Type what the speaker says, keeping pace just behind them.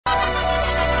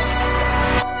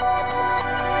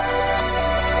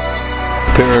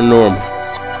Paranormal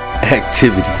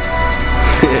activity.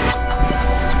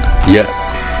 Yeah.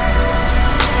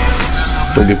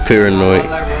 Don't get paranoid.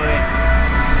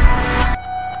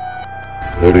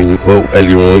 What do you quote?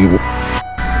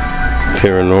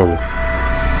 Paranormal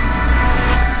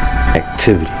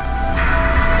activity.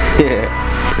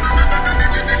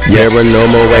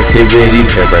 Paranormal activity,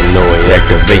 paranoid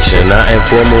activation. I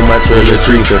inform on my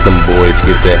trilogy, cause them boys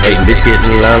get to hate. Bitch get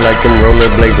in line like them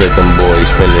rollerblades, let them boys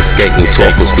finna skating.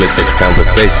 Circle split the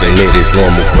conversation, it is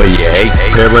normal for you hate.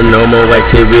 Paranormal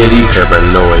activity,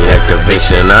 paranoid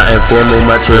activation. I inform on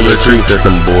my trilogy, cause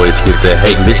them boys get to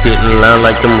hate. Bitch get in line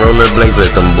like them rollerblades,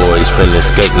 let them boys finna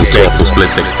skating. Circle split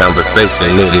the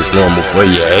conversation, it is normal for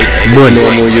you hate.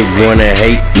 Normal, you're gonna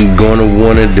hate, you're gonna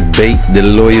wanna debate. The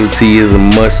loyalty is a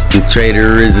must. The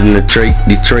trader isn't a trait.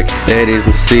 Detroit, that is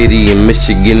my city, and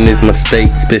Michigan is my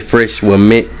state. Spit fresh with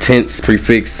mint tints,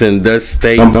 prefix and dust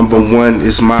state. Number one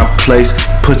is my place.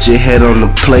 Put your head on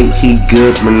the plate. He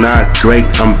good, but not great.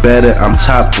 I'm better, I'm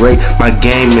top rate. My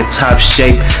game in top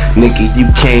shape. Nigga, you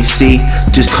can't see.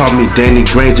 Just call me Danny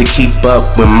Granger. Keep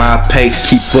up with my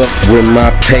pace. Keep up with my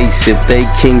pace. If they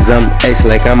kings, I'm ace.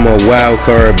 Like I'm a wild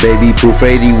card, baby. Proof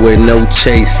 80 with no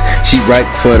chase. She ripe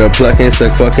for the plucking,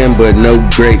 suck fucking, but no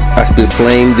grape. I spit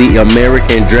flame, the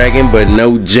American dragon, but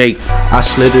no Jake. I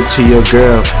slid it to your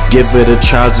girl, give it a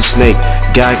trouser snake.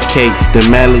 Got cake, the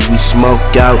Mally we smoke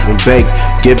out and bake.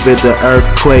 Give it the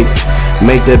earthquake,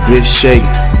 make that bitch shake.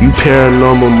 You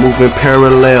paranormal, moving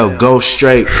parallel, go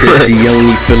straight. Since she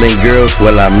only feeling girls,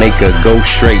 well I make her go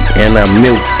straight. And I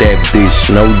milk that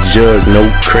bitch, no jug, no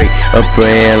crate. Upper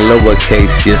and lower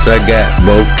case, yes I got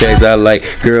both case. I like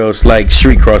girls like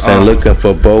street crossing, looking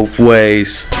for both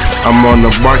ways. I'm on the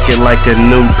market like a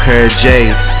new pair of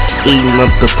J's. Eating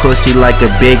up the pussy like a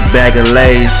big bag of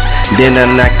Lays. Then I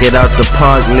knock it out the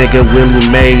park, nigga, Willie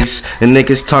Mays. And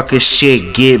niggas talking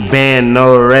shit, get banned,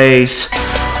 no raise.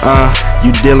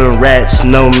 You dealing rats,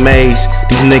 no maze.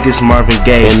 These niggas Marvin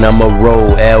Gaye. And I'ma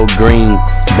roll Al Green.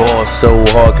 Ball so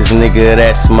hard, cause nigga,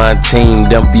 that's my team.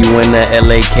 Dump you in the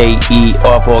LAKE,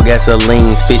 all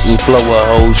gasoline. Spitting flow a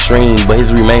whole stream, but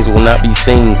his remains will not be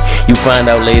seen. You find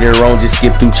out later on, just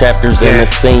skip through chapters in the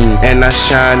scenes. And I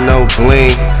shine no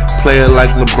bling. Player like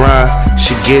LeBron,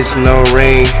 she gets no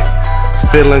ring.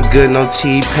 Feeling good, no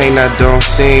T-Pain, I don't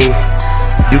sing.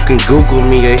 You can Google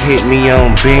me or hit me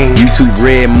on Bing. YouTube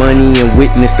red money and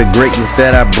witness the greatness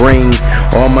that I bring.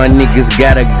 All my niggas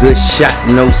got a good shot,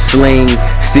 no sling.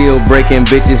 Still breaking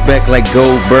bitches back like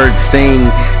Goldberg Sting.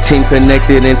 Team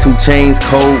connected in 2 chains,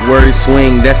 cold word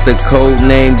swing. That's the code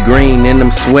name Green and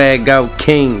them swag out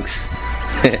kings.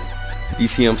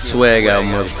 DTM swag out,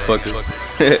 motherfucker.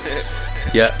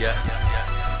 Yeah.